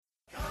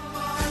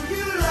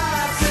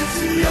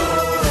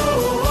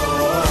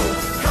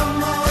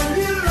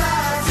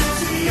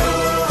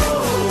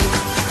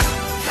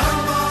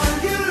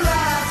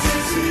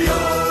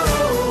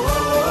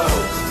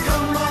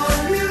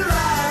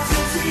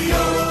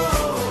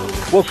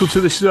Welcome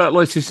to this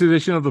latest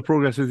edition of the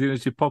Progressive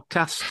Unity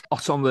podcast,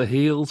 hot on the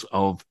heels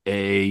of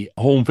a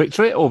home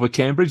victory over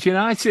Cambridge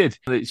United.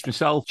 It's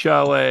myself,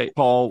 Charlie,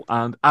 Paul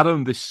and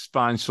Adam this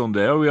fine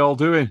Sunday. How are we all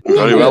doing?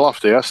 Very well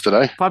after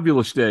yesterday.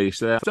 Fabulous day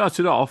yesterday.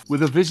 Started off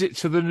with a visit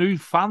to the new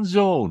fan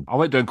zone. I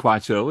went down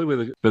quite early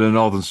with a bit of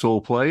Northern Soul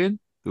playing.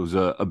 There was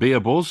a beer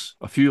buzz,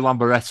 a few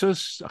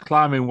Lamberettas, a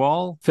climbing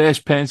wall, face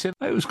painting.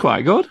 It was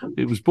quite good.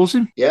 It was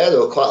buzzing. Yeah,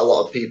 there were quite a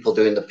lot of people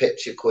doing the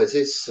picture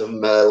quizzes,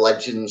 some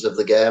legends of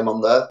the game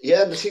on there.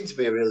 Yeah, there seemed to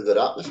be a really good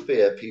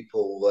atmosphere.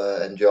 People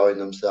enjoying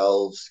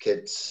themselves,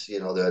 kids,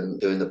 they're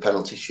doing the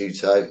penalty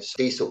shootouts.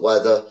 Decent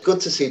weather.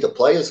 Good to see the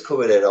players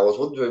coming in. I was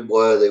wondering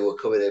where they were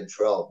coming in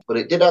from. But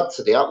it did add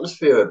to the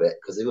atmosphere a bit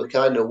because they were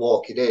kind of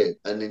walking in.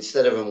 And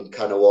instead of them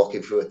kind of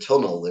walking through a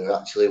tunnel, they were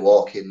actually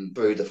walking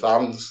through the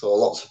fans. So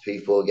lots of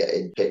people were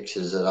getting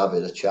pictures and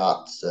having a chat.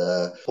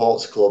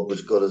 Sports Club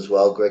was good as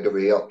well.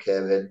 Gregory Yock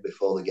came in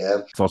before the game.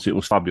 I thought it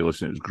was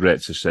fabulous and it was great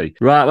to see.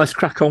 Right, let's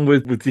crack on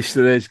with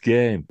yesterday's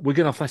game.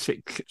 Wigan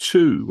Athletic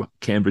 2,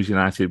 Cambridge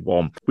United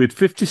 1. With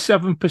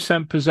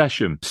 57%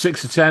 possession,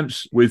 6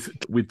 attempts with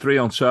 3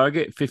 on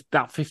target.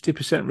 That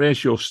 50%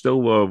 ratio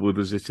still were with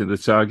us hitting the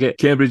target.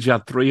 Cambridge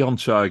had 3 on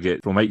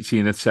target from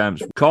 18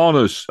 attempts.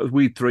 Corners,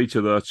 we 3 to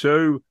their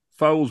 2.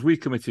 Fouls, we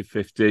committed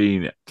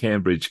 15.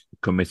 Cambridge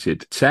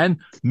committed 10.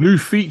 New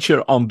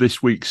feature on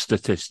this week's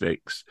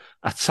statistics,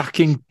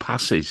 attacking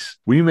passes.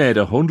 We made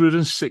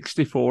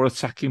 164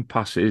 attacking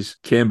passes.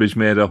 Cambridge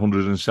made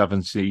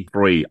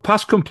 173.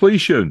 Pass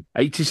completion,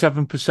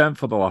 87%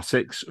 for the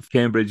Latics.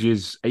 Cambridge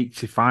is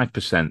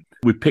 85%.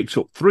 We picked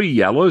up 3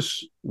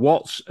 yellows,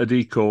 Watts,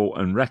 Adiko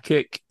and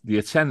Rekic. The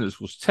attendance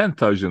was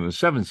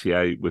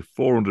 10,078 with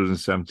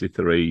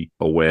 473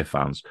 away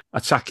fans.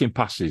 Attacking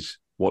passes,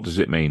 what does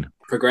it mean?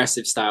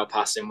 Progressive style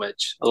passing,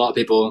 which a lot of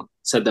people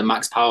said that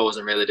Max Power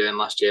wasn't really doing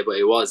last year, but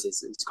he was.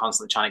 He's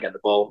constantly trying to get the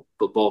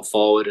ball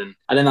forward, and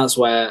I think that's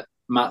where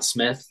Matt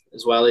Smith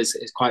as well is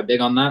quite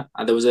big on that.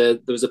 And there was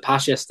a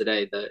pass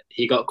yesterday that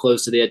he got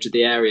close to the edge of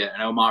the area,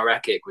 and Omar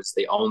Rekic was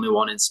the only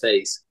one in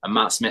space, and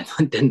Matt Smith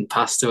didn't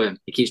pass to him.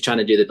 He keeps trying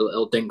to do the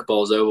little dink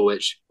balls over,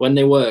 which when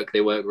they work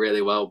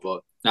really well.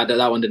 But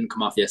that one didn't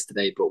come off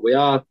yesterday. But we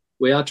are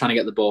trying to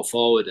get the ball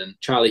forward, and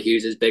Charlie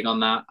Hughes is big on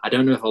that. I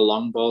don't know if a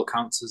long ball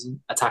counts as an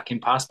attacking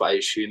pass, but I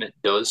assume it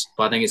does.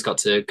 But I think it's got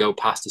to go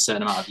past a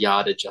certain amount of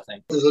yardage, I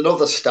think. There's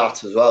another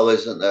stat as well,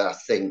 isn't there? I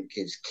think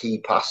it's key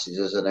passes,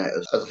 isn't it?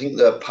 I think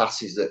they're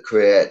passes that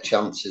create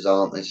chances,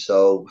 aren't they?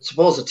 So I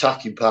suppose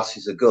attacking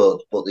passes are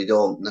good, but they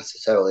don't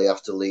necessarily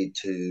have to lead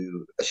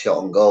to a shot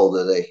on goal,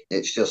 do they?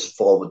 It's just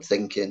forward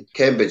thinking.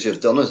 Cambridge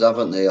have done us,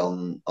 haven't they,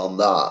 on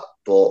that?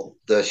 But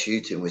their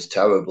shooting was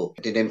terrible.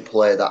 They didn't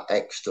play that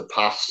extra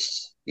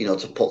pass,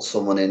 to put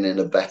someone in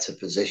a better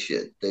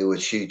position. They were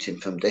shooting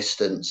from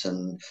distance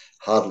and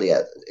hardly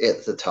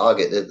hit the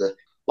target, did they?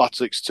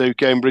 Latics 2,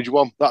 Cambridge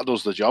 1. That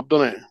does the job,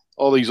 doesn't it?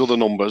 All these other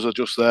numbers are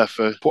just there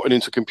for putting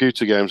into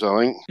computer games, I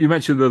think. You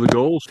mentioned the other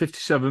goals,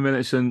 57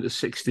 minutes and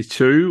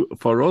 62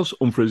 for us,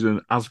 Humphreys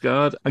and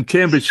Asgard. And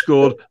Cambridge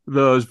scored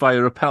those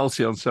via a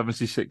penalty on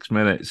 76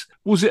 minutes.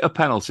 Was it a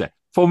penalty?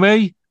 For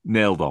me,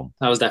 nailed on.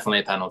 That was definitely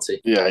a penalty.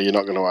 Yeah, you're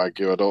not going to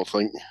argue, I don't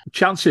think.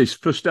 Chances,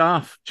 first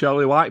half,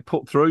 Charlie White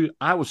put through.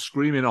 I was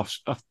screaming off.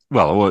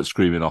 Well, I weren't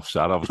screaming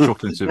offside. I was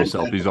chuckling to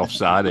myself, he's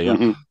offside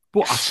here.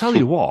 But I tell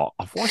you what,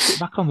 I've watched it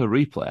back on the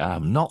replay.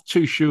 I'm not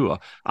too sure.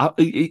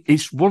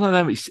 It's one of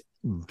them. It's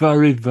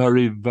very,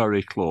 very,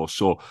 very close.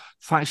 So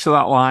thanks to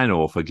that line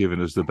for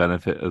giving us the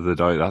benefit of the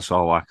doubt. That's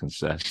all I can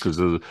say. Because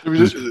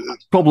there's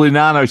probably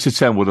 9 out of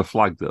 10 would have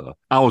flagged there.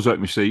 I was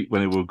at my seat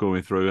when it was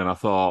going through, and I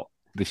thought,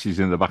 this is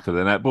in the back of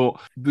the net. But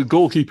the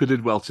goalkeeper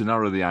did well to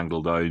narrow the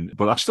angle down,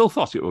 but I still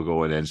thought it were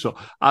going in. So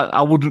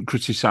I wouldn't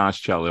criticise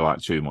Charlie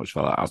White too much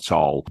for that at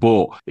all.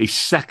 But his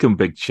second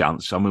big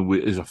chance, I mean,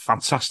 is a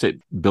fantastic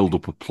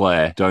build-up of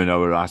play down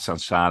our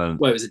right-hand side. And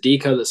well, it was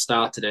Adiko that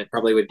started it,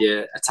 probably with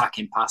the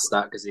attacking pass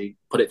that, because he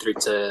put it through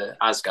to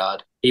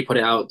Asgard. He put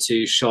it out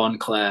to Sean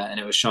Clare, and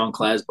it was Sean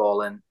Clare's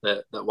ball in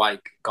that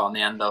White got on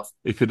the end of.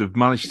 If he'd have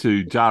managed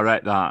to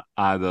direct that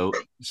either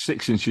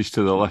 6 inches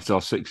to the left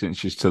or 6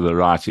 inches to the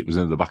right, it was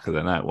in the back of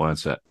the net,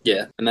 wasn't it?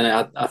 Yeah, and then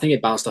I think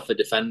it bounced off a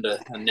defender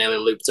and nearly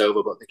looped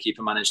over, but the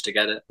keeper managed to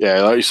get it.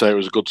 Yeah, like you say, it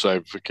was a good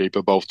save for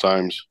keeper both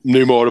times.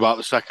 Knew more about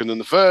the second than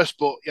the first,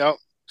 but yeah.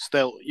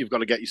 Still, you've got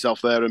to get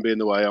yourself there and be in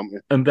the way, haven't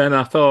you? And then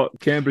I thought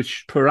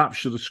Cambridge perhaps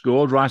should have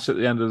scored right at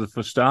the end of the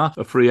first half.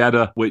 A free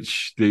header,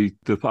 which I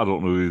don't know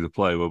who the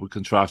player was, but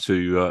contrived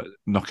to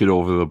knock it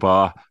over the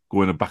bar,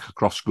 going back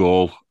across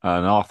goal.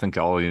 And I think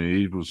all you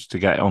need was to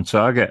get it on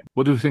target.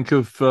 What do we think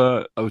of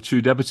our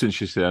 2 debutants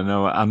yesterday?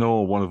 I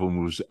know one of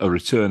them was a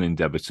returning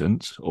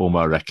debutant,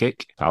 Omar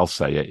Rekic. I'll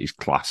say it, he's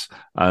class.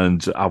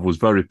 And I was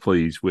very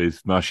pleased with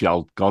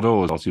Martial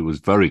Godot. I thought he was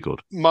very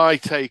good. My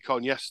take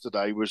on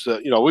yesterday was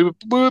that,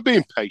 we were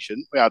being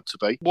patient. We had to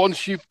be.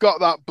 Once you've got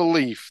that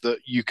belief that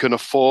you can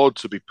afford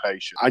to be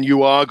patient and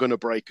you are going to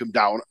break them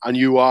down and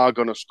you are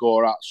going to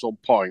score at some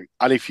point,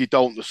 and if you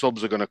don't, the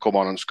subs are going to come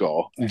on and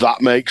score,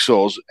 that makes makes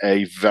us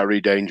a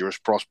very dangerous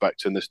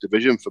prospect in this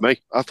division for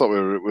me. I thought we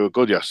were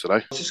good yesterday.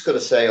 I was just going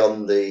to say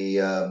on the,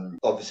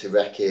 obviously,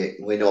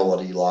 Reckitt, we know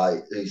what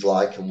he's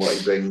like and what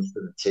he brings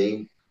to the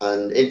team.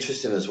 And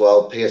interesting as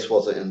well, Pearce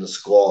wasn't in the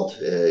squad.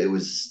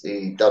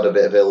 He had a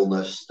bit of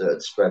illness that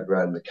had spread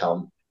around the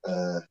camp.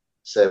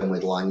 Same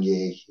with Lange,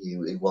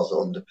 he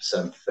wasn't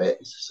 100% fit,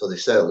 so they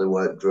certainly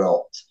weren't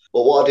dropped.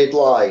 But what I did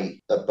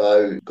like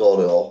about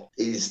Godo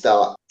is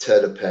that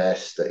turn of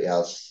pace that he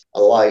has. I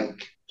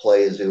like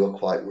players who are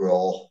quite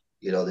raw.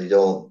 You know, they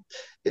don't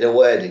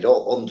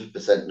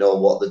 100% know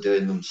what they're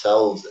doing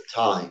themselves at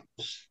times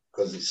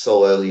because it's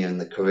so early in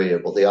the career,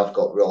 but they have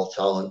got raw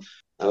talent.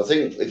 And I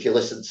think if you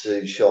listen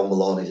to Sean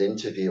Maloney's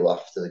interview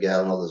after the game,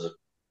 I know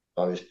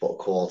I always put a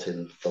quote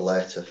in for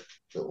later,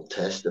 little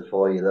tester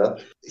for you there.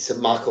 He said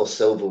Marco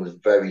Silva was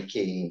very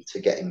keen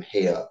to get him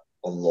here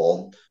on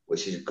loan,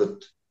 which is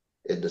good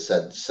in the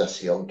sense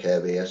Session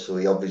came here. So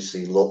he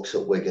obviously looks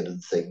at Wigan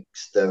and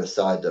thinks they're a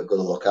side that are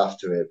going to look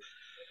after him.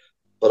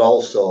 But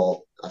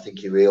also, I think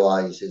he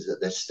realises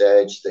at this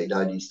stage that he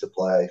now needs to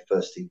play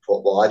first team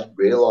football. I didn't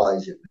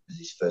realise it was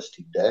his first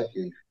team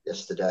debut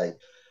yesterday.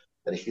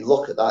 And if you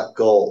look at that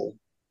goal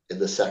in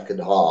the second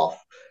half,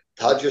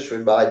 that just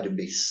reminded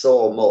me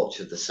so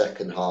much of the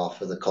second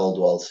half of the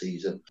Caldwell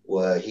season,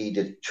 where he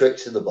did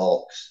tricks in the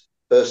box,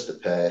 burst the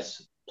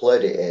pace,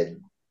 played it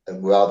in,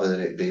 and rather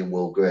than it being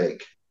Will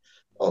Grigg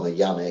on a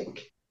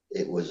Yannick,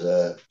 it was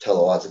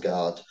Tello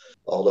Asgard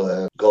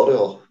on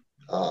Godo.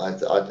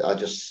 I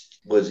just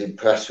was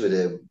impressed with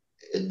him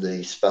in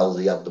the spells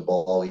he had the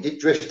ball. He did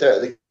drift out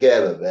of the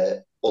game a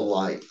bit.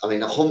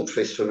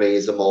 Humphries for me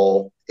is a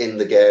more in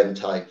the game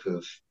type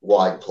of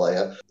wide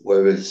player,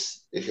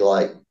 whereas if you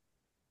like,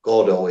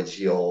 Godo is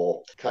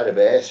your kind of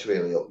ace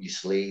really up your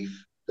sleeve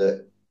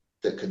that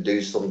can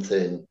do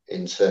something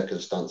in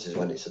circumstances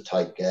when it's a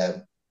tight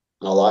game.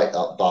 And I like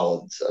that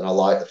balance, and I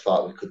like the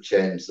fact we could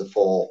change the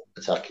 4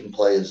 attacking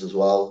players as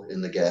well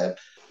in the game.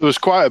 There was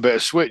quite a bit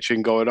of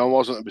switching going on,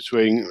 wasn't there,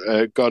 between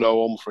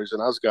Godo, Humphries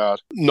and Asgard?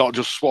 Not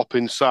just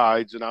swapping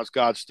sides and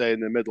Asgard staying in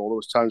the middle. There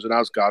was times when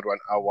Asgard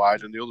went out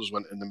wide and the others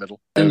went in the middle.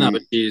 And that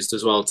was used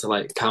as well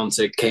to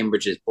counter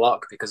Cambridge's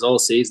block, because all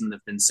season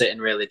they've been sitting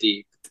really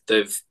deep.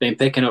 They've been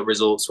picking up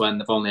results when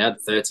they've only had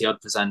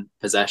 30-odd%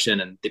 possession,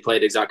 and they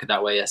played exactly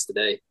that way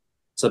yesterday.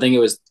 So I think it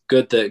was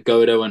good that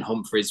Godo and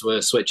Humphries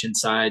were switching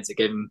sides. It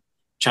gave them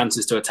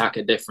chances to attack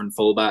at different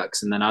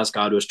fullbacks, and then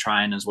Asgard was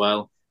trying as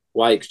well.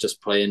 White's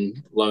just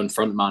playing lone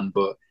front man,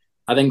 but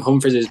I think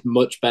Humphries is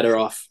much better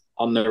off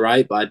on the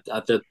right. But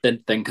I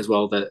did think as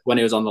well that when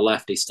he was on the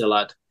left, he still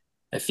had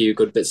a few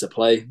good bits of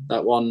play.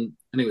 That one,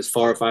 I think it was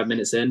 4 or 5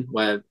 minutes in,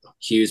 where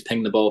Hughes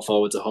pinged the ball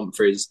forward to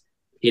Humphries.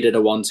 He did a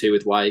 1-2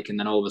 with Wyke, and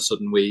then all of a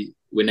sudden we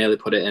nearly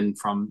put it in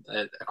from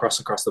across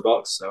the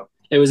box. So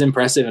it was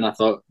impressive, and I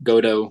thought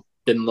Godo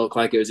didn't look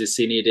like it was his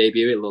senior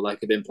debut. It looked like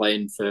he'd been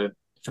playing for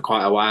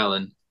quite a while,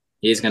 and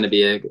he's going to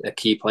be a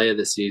key player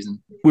this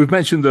season. We've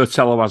mentioned the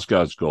Tello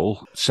Asgard's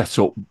goal, set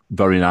up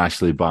very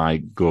nicely by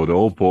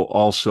Godo, but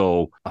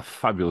also a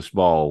fabulous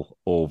ball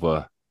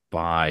over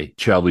by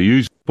Charlie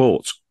Hughes.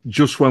 But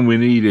just when we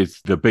needed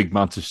the big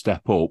man to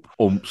step up,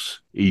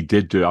 he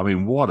did do. I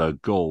mean, what a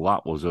goal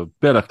that was, a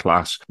bit of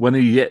class. When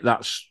he hit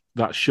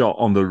that shot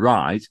on the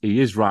right,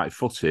 he is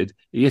right-footed,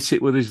 he hit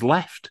it with his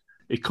left.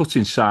 He cut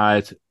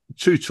inside,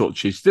 2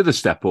 touches, did a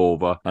step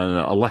over, and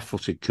a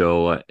left-footed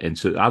curl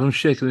into... Adam's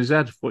shaking his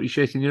head. What are you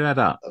shaking your head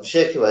at? I'm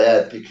shaking my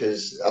head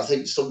because I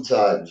think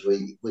sometimes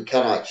we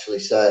can actually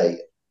say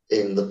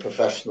in the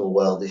professional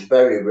world, it's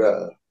very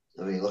rare.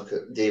 I mean, look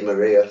at Di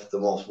Maria, the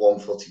most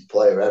one-footed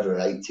player ever,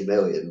 80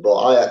 million. But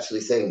I actually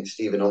think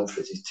Stephen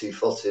Humphries is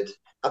 2-footed.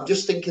 I'm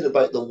just thinking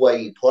about the way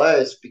he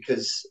plays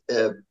because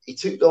he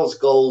took those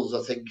goals,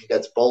 I think,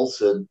 against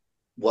Bolton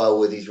well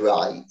with his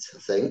right, I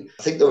think.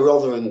 I think the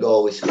Rotherham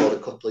goal he scored a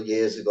couple of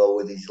years ago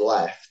with his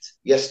left.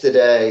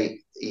 Yesterday,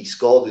 he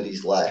scored with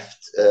his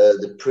left.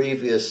 The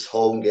previous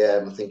home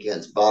game, I think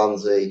against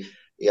Barnsley,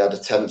 he had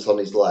attempts on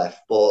his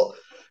left. But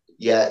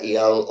yeah, he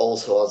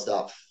also has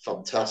that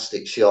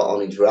fantastic shot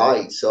on his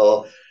right.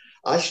 So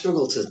I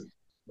struggle to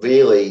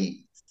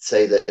really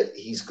say that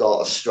he's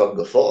got a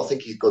stronger foot. I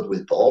think he's good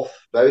with both,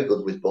 very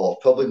good with both,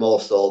 probably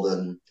more so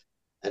than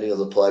any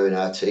other player in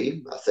our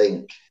team, I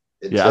think.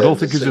 Yeah, I don't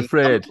think he's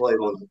afraid.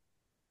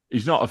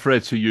 He's not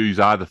afraid to use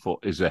either foot,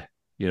 is he?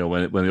 You know,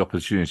 when the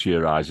opportunity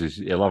arises,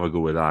 he'll have a go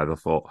with either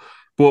foot.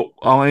 But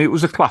I mean, it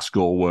was a class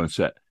goal, weren't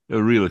it?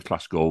 A really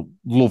class goal,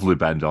 lovely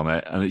bend on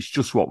it, and it's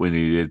just what we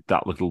needed,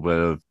 that little bit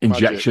of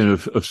injection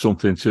of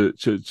something to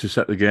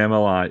set the game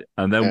alight.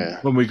 And then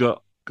when we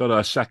got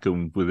our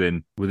second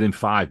within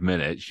 5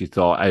 minutes, you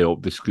thought, hey,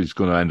 this is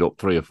going to end up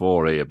 3 or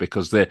 4 here,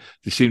 because they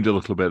seemed a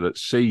little bit at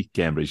sea,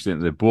 Cambridge,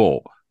 didn't they? But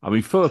I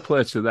mean, fair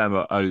play to them,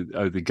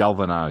 how they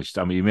galvanised.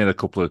 I mean, you made a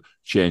couple of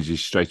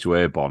changes straight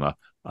away, Bonner,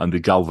 and they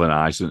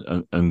galvanised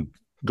and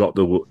got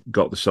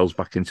themselves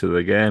back into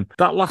the game.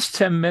 That last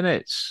 10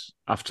 minutes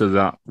after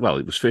that, well,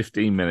 it was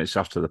 15 minutes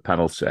after the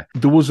penalty,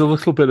 there was a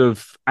little bit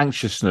of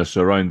anxiousness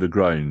around the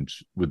ground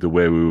with the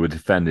way we were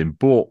defending,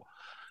 but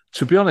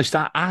to be honest,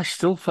 I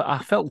still I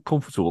felt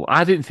comfortable.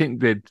 I didn't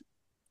think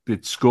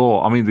they'd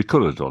score. I mean, they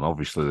could have done.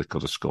 Obviously, they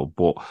could have scored,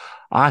 but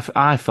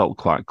I felt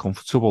quite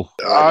comfortable.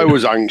 I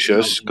was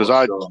anxious because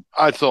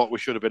I thought we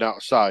should have been out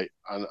of sight,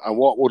 and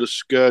what would have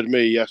scared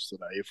me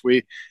yesterday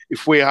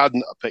if we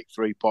hadn't picked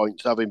 3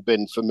 points, having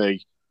been for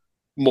me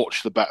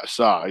much the better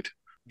side,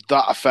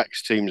 that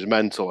affects teams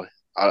mentally,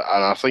 and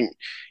I think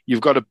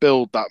you've got to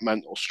build that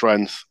mental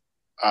strength,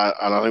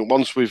 and I think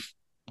once we've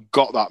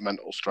got that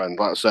mental strength,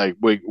 like I say,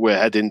 we're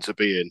heading to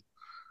being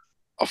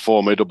a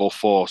formidable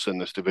force in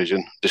this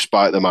division,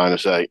 despite the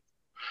 -8.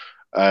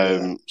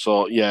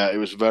 So yeah, it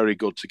was very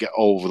good to get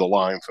over the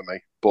line for me,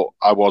 but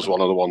I was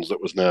one of the ones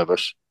that was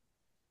nervous.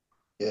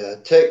 Yeah,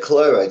 take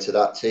Clare out of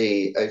that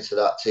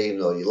team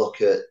though. You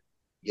look at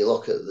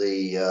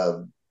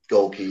the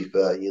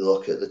goalkeeper, you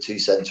look at the two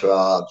centre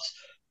halves,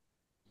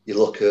 you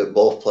look at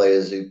both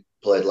players who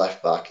played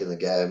left back in the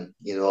game.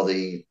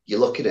 You're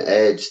looking at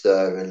age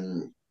there,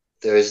 and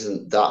there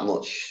isn't that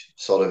much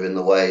sort of in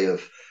the way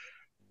of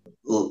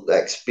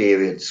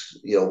experience.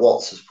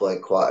 Watts has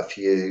played quite a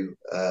few.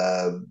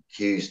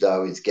 Hughes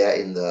now is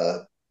getting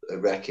there.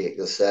 Reckitt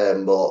the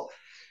same, but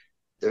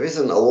there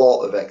isn't a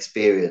lot of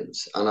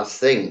experience. And I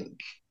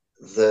think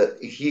that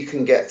if you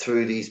can get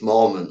through these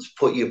moments,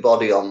 put your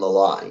body on the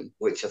line,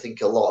 which I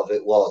think a lot of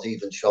it was.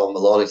 Even Sean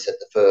Maloney said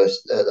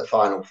the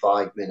final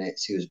 5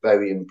 minutes, he was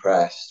very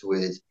impressed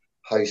with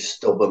how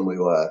stubborn we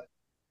were,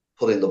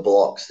 putting the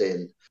blocks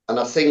in. And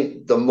I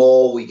think the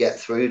more we get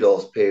through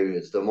those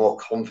periods, the more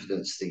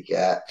confidence they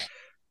get.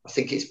 I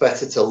think it's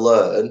better to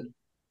learn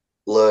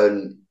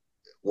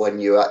when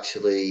you're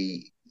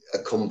actually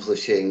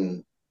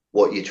accomplishing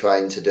what you're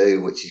trying to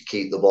do, which is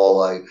keep the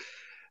ball out.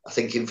 I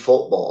think in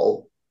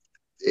football,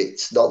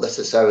 it's not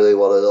necessarily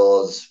one of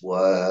those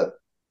where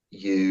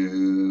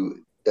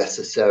you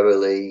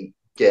necessarily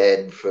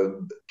gain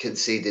from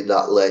conceding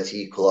that late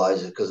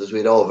equaliser, because as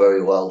we know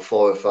very well,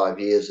 4 or 5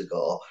 years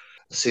ago,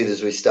 as soon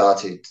as we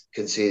started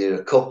conceding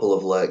a couple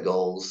of late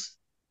goals,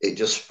 it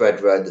just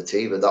spread around the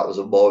team, and that was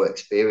a more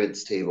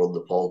experienced team under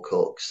Paul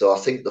Cook. So I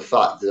think the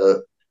fact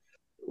that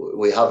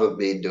we haven't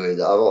been doing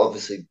that,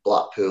 obviously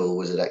Blackpool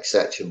was an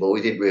exception, but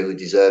we didn't really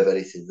deserve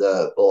anything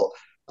there. But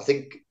I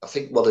think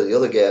one of the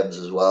other games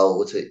as well,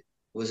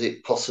 was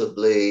it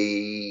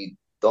possibly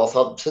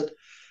Northampton,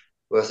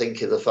 where I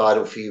think in the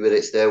final few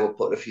minutes they were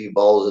putting a few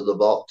balls in the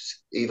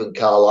box, even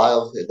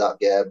Carlisle in that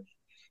game.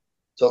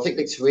 So I think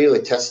it's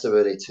really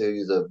testimony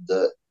to them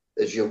that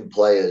as young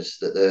players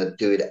that they're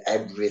doing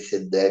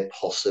everything they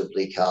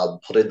possibly can,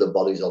 putting their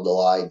bodies on the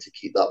line to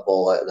keep that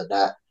ball out of the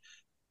net.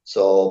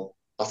 So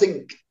I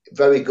think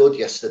very good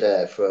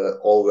yesterday for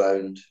all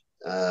round.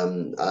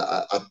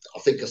 I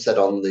think I said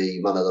on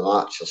the man of the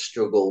match, I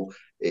struggle.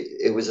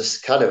 It was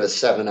a kind of a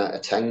 7 out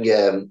of 10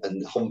 game,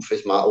 and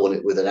Humphreys might have won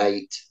it with an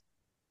 8.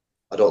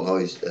 I don't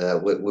know.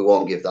 We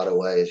won't give that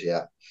away as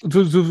yet.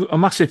 There's a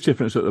massive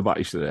difference at the back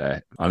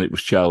yesterday, and it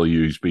was Charlie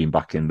Hughes being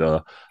back in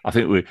there. I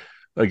think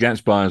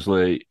against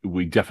Barnsley,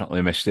 we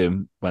definitely missed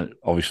him,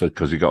 obviously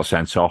because he got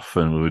sent off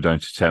and we were down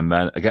to 10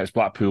 men. Against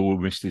Blackpool,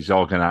 we missed his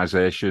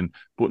organisation.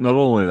 But not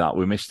only that,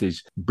 we missed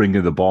his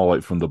bringing the ball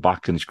out from the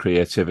back and his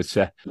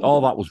creativity.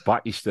 All that was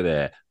back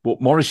yesterday.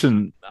 But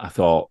Morrison, I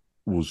thought,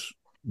 was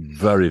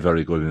very,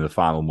 very good in the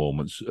final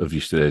moments of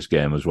yesterday's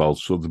game as well.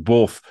 So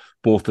both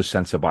the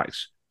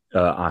centre-backs,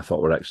 I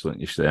thought, were excellent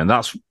yesterday. And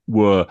that's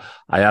where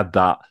I had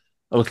a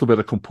little bit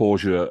of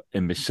composure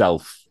in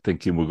myself,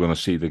 thinking we're going to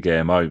see the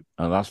game out.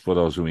 And that's what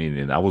I was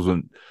meaning. I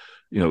wasn't,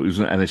 it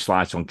wasn't any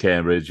slight on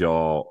Cambridge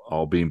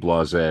or being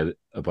blasé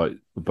about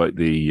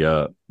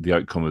the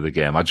outcome of the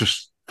game. I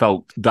just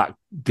felt that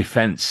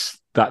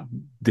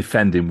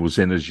defending was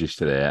in us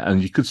yesterday.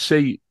 And you could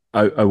see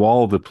how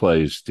all the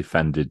players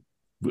defended,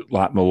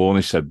 like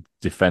Maloney said,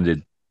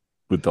 defended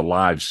with their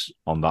lives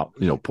on that,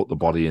 put the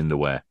body in the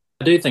way.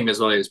 I do think as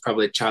well it was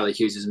probably Charlie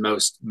Hughes'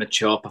 most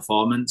mature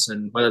performance,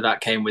 and whether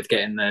that came with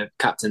getting the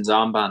captain's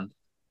armband,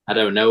 I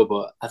don't know.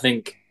 But I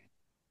think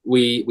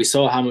we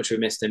saw how much we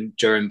missed him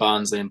during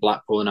Barnsley and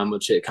Blackpool, and how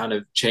much it kind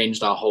of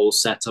changed our whole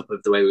setup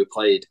of the way we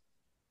played.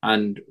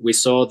 And we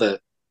saw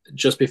that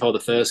just before the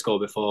first goal,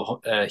 before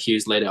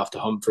Hughes laid it off to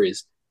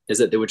Humphreys, is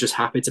that they were just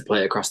happy to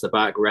play across the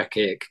back,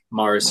 Reckitt,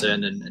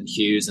 Morrison and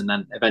Hughes, and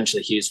then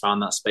eventually Hughes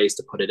found that space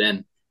to put it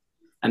in.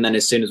 And then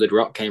as soon as we'd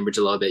rock Cambridge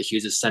a little bit,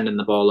 Hughes is sending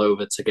the ball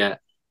over to get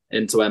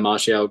into where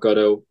Martial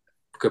Godot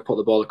could put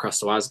the ball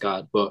across to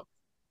Asgard. But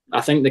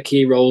I think the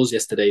key roles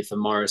yesterday for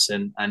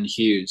Morrison and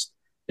Hughes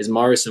is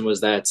Morrison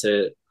was there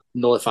to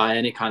nullify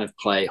any kind of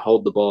play,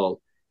 hold the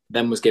ball,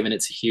 then was giving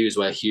it to Hughes,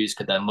 where Hughes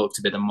could then look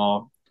to be the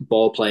more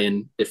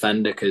ball-playing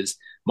defender, because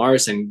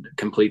Morrison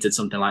completed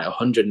something like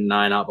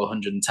 109 out of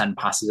 110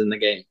 passes in the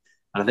game.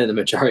 And I think the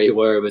majority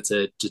were over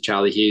to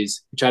Charlie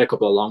Hughes. He tried a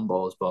couple of long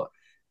balls, but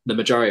the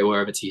majority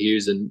were over to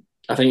Hughes. And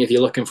I think if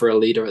you're looking for a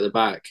leader at the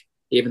back,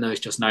 even though he's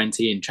just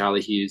 19,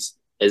 Charlie Hughes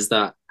is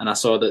that. And I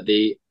saw that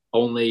the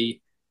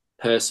only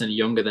person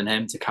younger than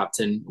him to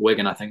captain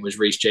Wigan, I think, was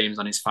Reece James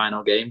on his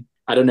final game.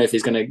 I don't know if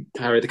he's going to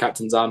carry the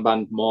captain's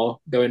armband more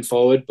going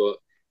forward, but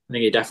I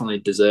think he definitely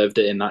deserved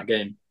it in that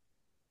game.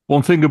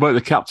 One thing about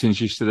the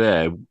captains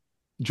yesterday,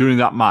 during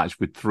that match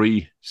with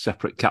 3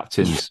 separate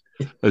captains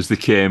as they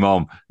came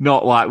on,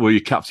 not like where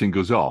your captain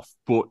goes off,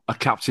 but a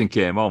captain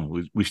came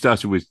on. We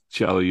started with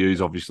Charlie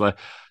Hughes, obviously.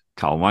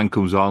 Carl Mann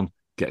comes on,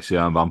 gets the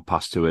armband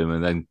passed to him,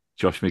 and then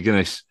Josh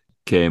McGuinness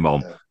came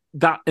on. Yeah.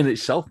 That in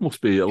itself must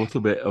be a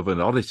little bit of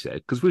an oddity,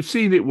 because we've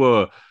seen it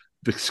where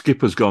the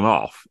skipper's gone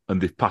off and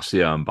they've passed the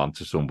armband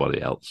to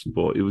somebody else,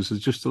 but it was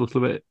just a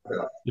little bit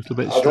strange.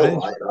 I don't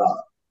like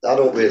that. I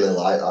don't really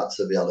like that,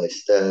 to be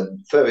honest.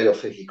 Fair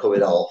enough if you're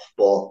coming off,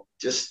 but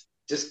just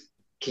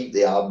keep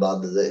the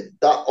armband.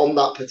 That on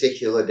that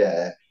particular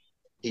day,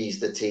 he's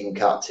the team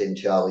captain,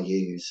 Charlie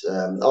Hughes.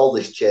 All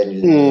this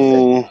changing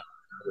thing,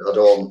 I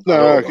don't.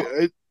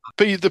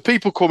 The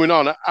people coming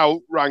on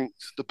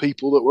outranked the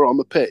people that were on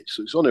the pitch,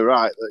 so it's only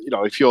right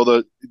that if you're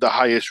the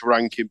highest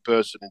ranking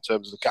person in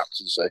terms of the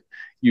captaincy,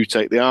 you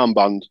take the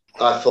armband.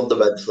 I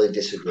fundamentally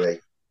disagree.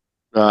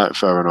 Right,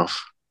 fair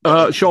enough.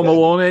 Sean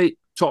Maloney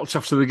talked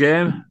after the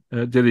game,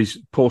 did his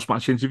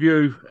post-match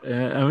interview,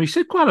 and he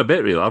said quite a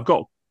bit, really. I've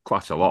got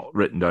quite a lot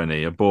written down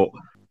here, but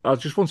I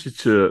just wanted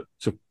to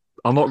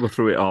I'll not go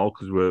through it all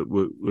because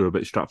we're a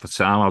bit strapped for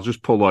time. I'll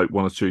just pull out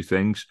 1 or 2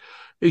 things.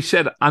 He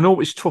said, I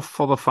know it's tough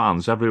for the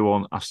fans.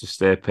 Everyone has to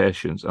stay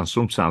patient, and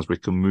sometimes we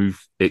can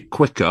move it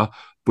quicker,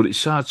 but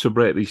it's hard to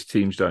break these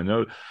teams down.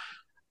 Now,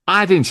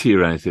 I didn't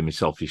hear anything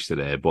myself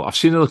yesterday, but I've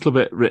seen a little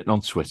bit written on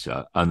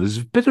Twitter, and there's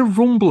a bit of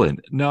rumbling.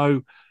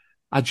 Now,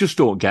 I just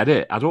don't get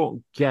it. I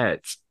don't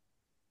get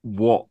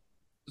what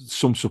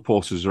some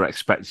supporters are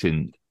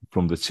expecting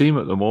from the team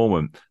at the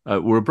moment.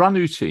 We're a brand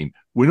new team.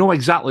 We know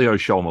exactly how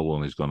Sean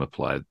Maloney is going to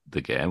play the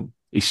game.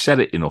 He's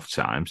said it enough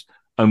times,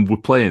 and we're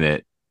playing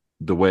it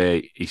the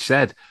way he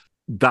said.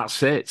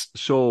 That's it.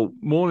 So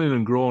moaning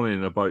and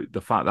groaning about the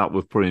fact that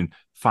we're putting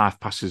 5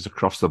 passes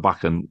across the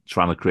back and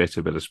trying to create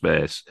a bit of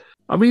space.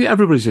 I mean,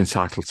 everybody's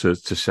entitled to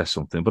say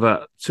something,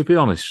 but to be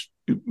honest,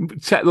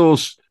 take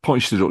those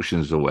points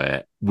deductions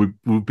away,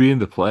 we'll be in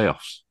the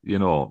playoffs.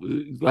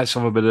 Let's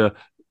have a bit of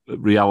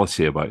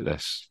reality about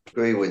this.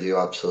 Agree with you,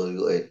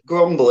 absolutely.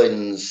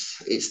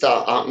 Grumblings, it's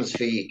that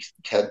atmosphere you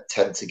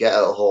tend to get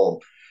at home.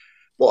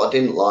 What I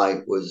didn't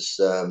like was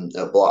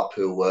at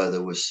Blackpool, where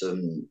there was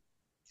some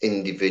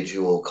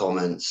individual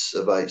comments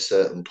about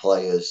certain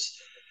players.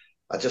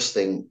 I just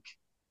think,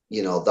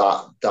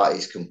 that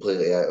is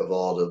completely out of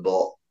order.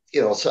 But,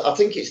 so I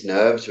think it's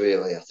nerves,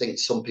 really. I think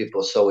some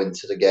people are so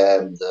into the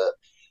game that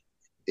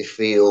they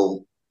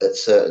feel at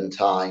certain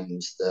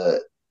times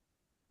that,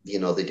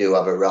 they do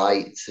have a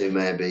right to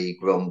maybe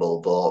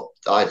grumble, but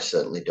I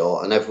certainly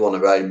don't. And everyone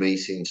around me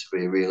seems to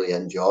be really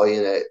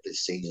enjoying it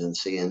this season,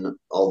 seeing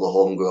all the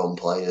homegrown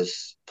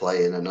players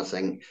playing. And I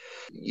think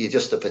you're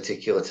just a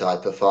particular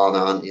type of fan,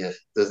 aren't you?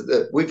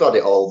 We've had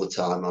it all the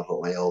time,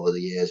 haven't we, over the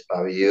years,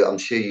 Barry? I'm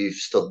sure you've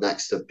stood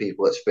next to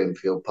people at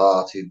Springfield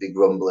Park who'd be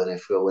grumbling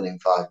if we're winning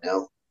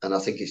 5-0. And I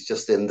think it's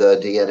just in their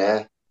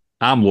DNA.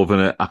 I'm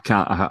loving it.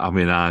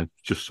 I'm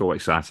just so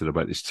excited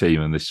about this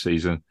team and this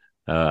season.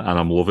 And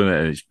I'm loving it,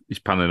 and it's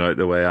panning out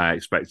the way I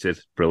expected.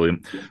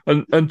 Brilliant.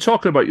 And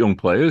talking about young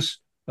players,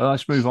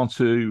 let's move on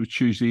to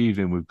Tuesday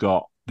evening. We've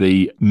got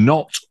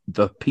not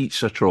the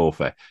pizza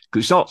trophy,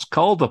 because it's not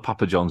called the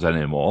Papa John's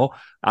anymore.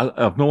 I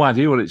have no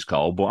idea what it's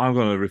called, but I'm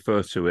going to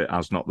refer to it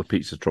as not the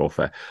pizza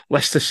trophy.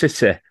 Leicester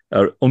City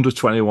under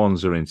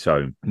 21s are in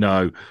town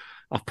now.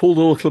 I've pulled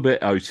a little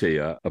bit out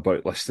here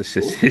about Leicester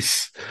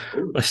City's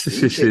under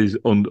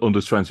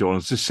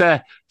 21s. To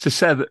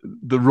say that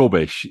the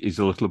rubbish is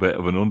a little bit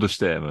of an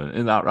understatement.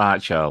 Isn't that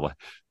right, Charlie?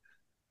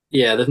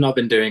 Yeah, they've not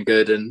been doing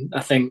good. And I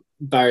think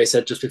Barry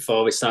said just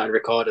before we started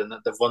recording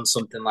that they've won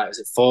something like,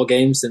 4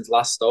 games since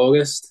last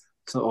August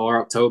or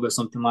October,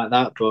 something like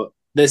that. But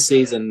this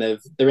season,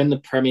 they're in the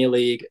Premier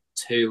League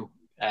 2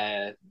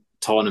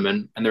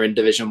 tournament, and they're in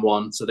Division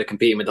 1. So they're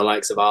competing with the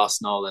likes of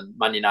Arsenal and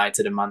Man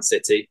United and Man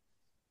City.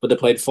 But they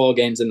played 4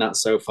 games in that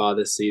so far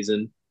this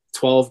season.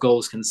 12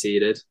 goals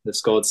conceded. They've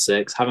scored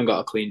 6. Haven't got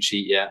a clean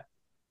sheet yet.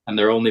 And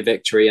their only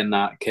victory in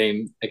that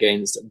came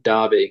against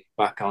Derby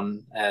back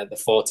on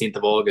the 14th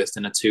of August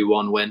in a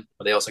 2-1 win.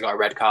 But they also got a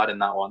red card in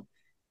that one.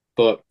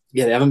 But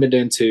yeah, they haven't been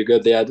doing too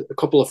good. They had a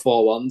couple of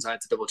 4-1s. I had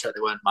to double check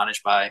they weren't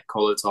managed by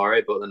Colo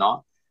Torre, but they're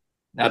not.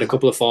 They had a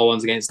couple of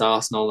 4-1s against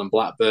Arsenal and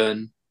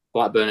Blackburn.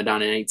 Blackburn are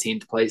down in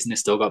 18th place and they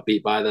still got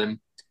beat by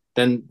them.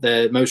 Then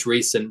the most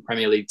recent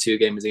Premier League 2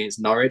 game was against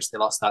Norwich. They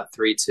lost that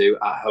 3-2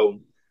 at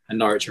home, and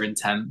Norwich are in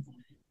 10th.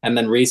 And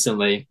then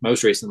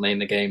most recently in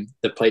the game,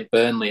 they played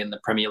Burnley in the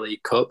Premier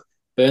League Cup.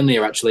 Burnley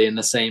are actually in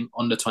the same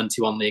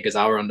under-21 league as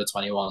our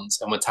under-21s,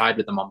 and we're tied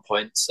with them on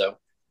points. So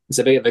it's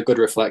a bit of a good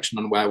reflection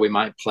on where we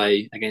might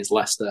play against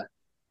Leicester.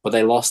 But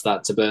they lost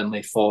that to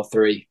Burnley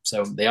 4-3.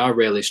 So they are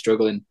really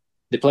struggling.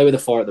 They play with a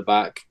 4 at the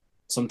back,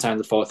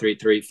 sometimes a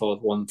 4-3-3,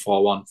 4-1,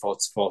 4-1,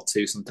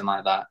 4-2, something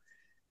like that.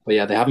 But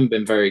yeah, they haven't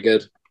been very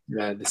good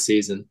this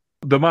season.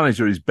 The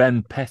manager is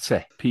Ben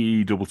Petty,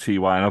 Petty,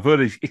 and I've heard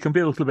he can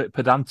be a little bit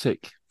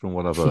pedantic from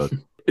what I've heard.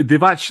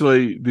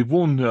 They've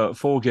won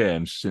 4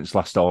 games since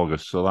last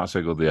August, so that's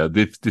a good year.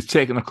 They've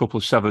taken a couple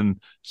of 7-1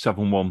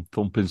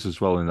 thumpings as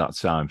well in that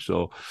time.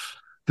 So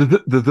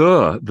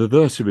They're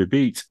there to be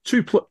beat.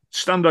 Two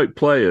standout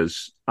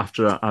players,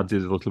 after I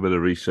did a little bit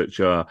of research,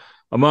 are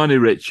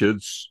Armani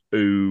Richards,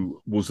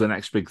 who was the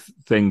next big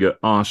thing at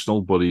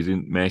Arsenal, but he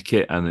didn't make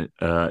it, and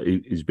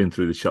he's been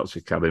through the Chelsea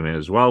Academy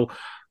as well.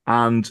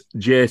 And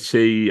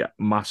JT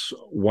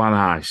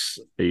Maswanais,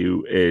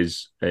 who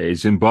is a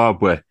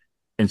Zimbabwe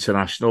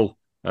international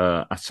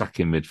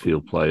attacking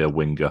midfield player,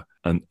 winger,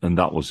 and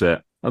that was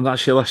it. And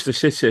that's your Leicester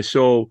City.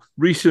 So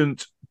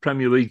recent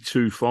Premier League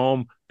 2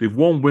 form. They've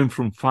one win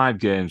from 5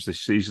 games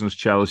this season. As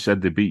Charlie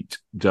said, they beat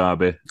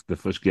Derby the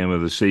first game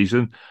of the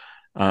season.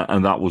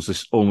 And that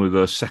was only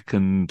their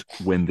second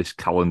win this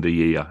calendar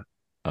year,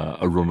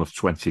 a run of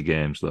 20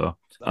 games, though.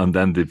 And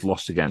then they've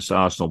lost against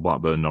Arsenal,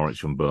 Blackburn,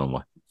 Norwich and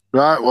Burnley.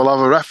 Right, we'll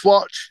have a ref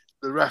watch.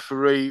 The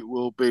referee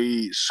will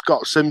be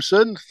Scott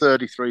Simpson,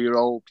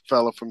 33-year-old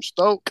fella from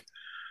Stoke.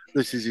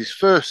 This is his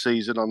first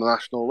season on the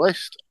national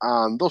list,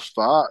 and thus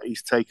far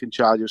he's taken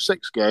charge of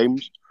 6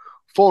 games,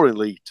 4 in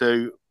League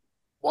 2,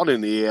 1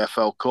 in the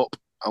EFL Cup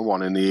and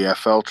 1 in the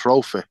EFL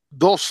Trophy.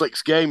 Those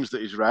 6 games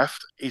that he's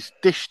reffed, he's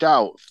dished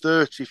out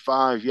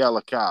 35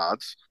 yellow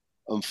cards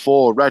and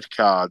 4 red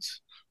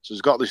cards. So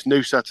he's got this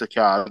new set of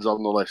cards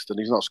on the list and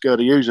he's not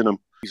scared of using them.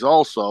 He's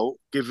also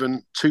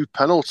given 2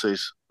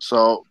 penalties.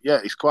 So,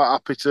 yeah, he's quite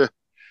happy to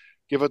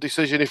give a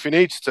decision if he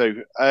needs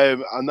to.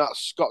 And that's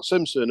Scott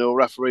Simpson, who will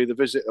referee the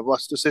visit of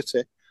Leicester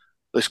City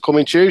this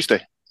coming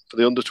Tuesday for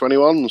the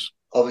under-21s.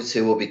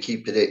 Obviously, we'll be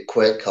keeping it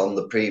quick on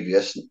the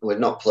previous. We've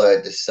not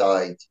played this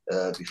side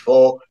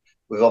before.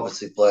 We've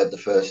obviously played the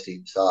first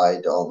team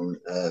side on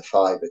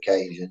 5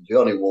 occasions. We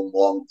only won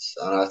once,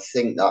 and I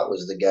think that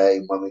was the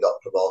game when we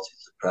got promoted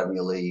to the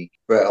Premier League.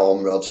 Brett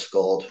Ormrod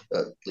scored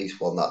at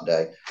least one that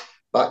day.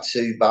 Back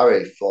to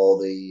Barry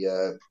for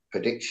the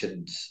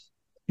predictions.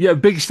 Yeah,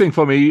 biggest thing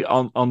for me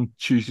on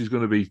Tuesday is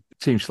going to be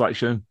team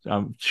selection.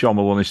 Sean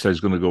Maloney says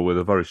he's going to go with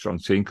a very strong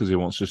team because he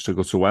wants us to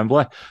go to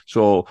Wembley.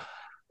 So,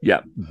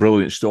 yeah,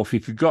 brilliant stuff.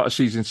 If you've got a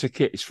season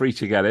ticket, it's free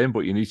to get in,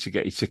 but you need to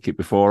get your ticket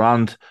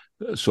beforehand.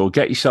 So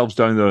get yourselves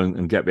down there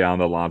and get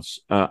behind the lads.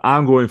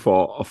 I'm going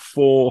for a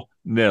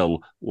 4-0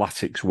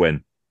 Latics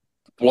win.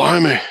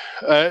 Blimey.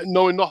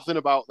 Knowing nothing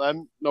about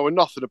them, knowing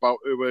nothing about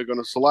who we're going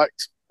to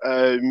select,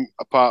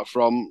 apart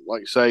from,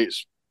 like you say,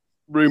 it's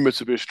rumoured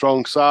to be a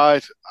strong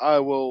side, I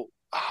will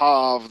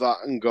halve that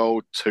and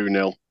go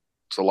 2-0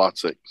 to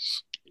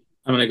Latics.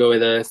 I'm going to go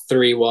with a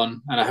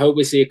 3-1, and I hope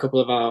we see a couple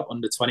of our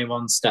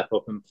under-21s step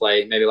up and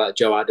play, maybe like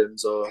Joe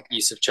Adams or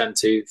Yusuf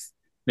Chentooth,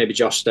 maybe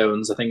Josh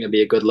Stones. I think it'd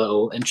be a good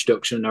little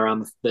introduction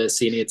around the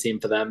senior team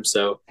for them.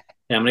 So,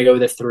 yeah, I'm going to go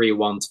with a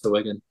 3-1 to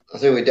Wigan. I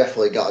think we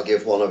definitely got to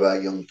give one of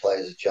our young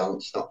players a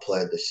chance, not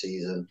played this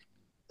season.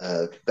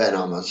 Ben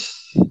Hammers,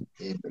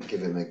 give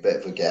him a bit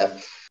of a game.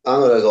 I'm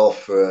going to go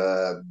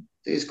for...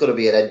 it's going to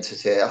be an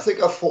entity. I think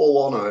a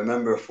 4-1. I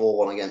remember a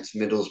 4-1 against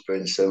Middlesbrough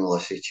in a similar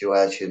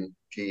situation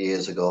a few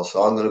years ago.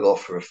 So I'm going to go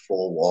for a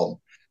 4-1.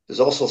 There's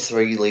also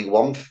 3 League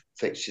One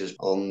fixtures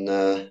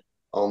on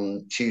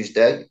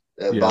Tuesday.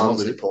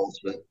 Barnsley,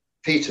 Portsmouth,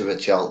 Peterborough,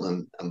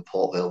 Cheltenham and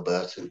Port Vale,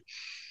 Burton.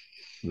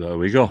 There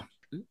we go.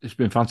 It's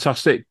been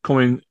fantastic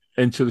coming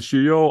into the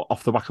studio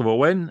off the back of a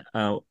win.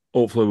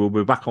 Hopefully we'll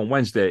be back on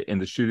Wednesday in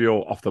the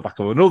studio off the back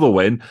of another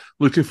win.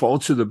 Looking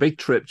forward to the big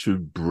trip to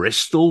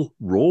Bristol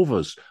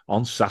Rovers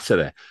on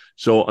Saturday.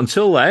 So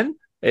until then,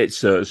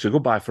 it's a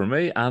goodbye from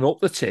me and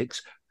up the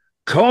ticks.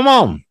 Come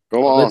on.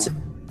 Go on.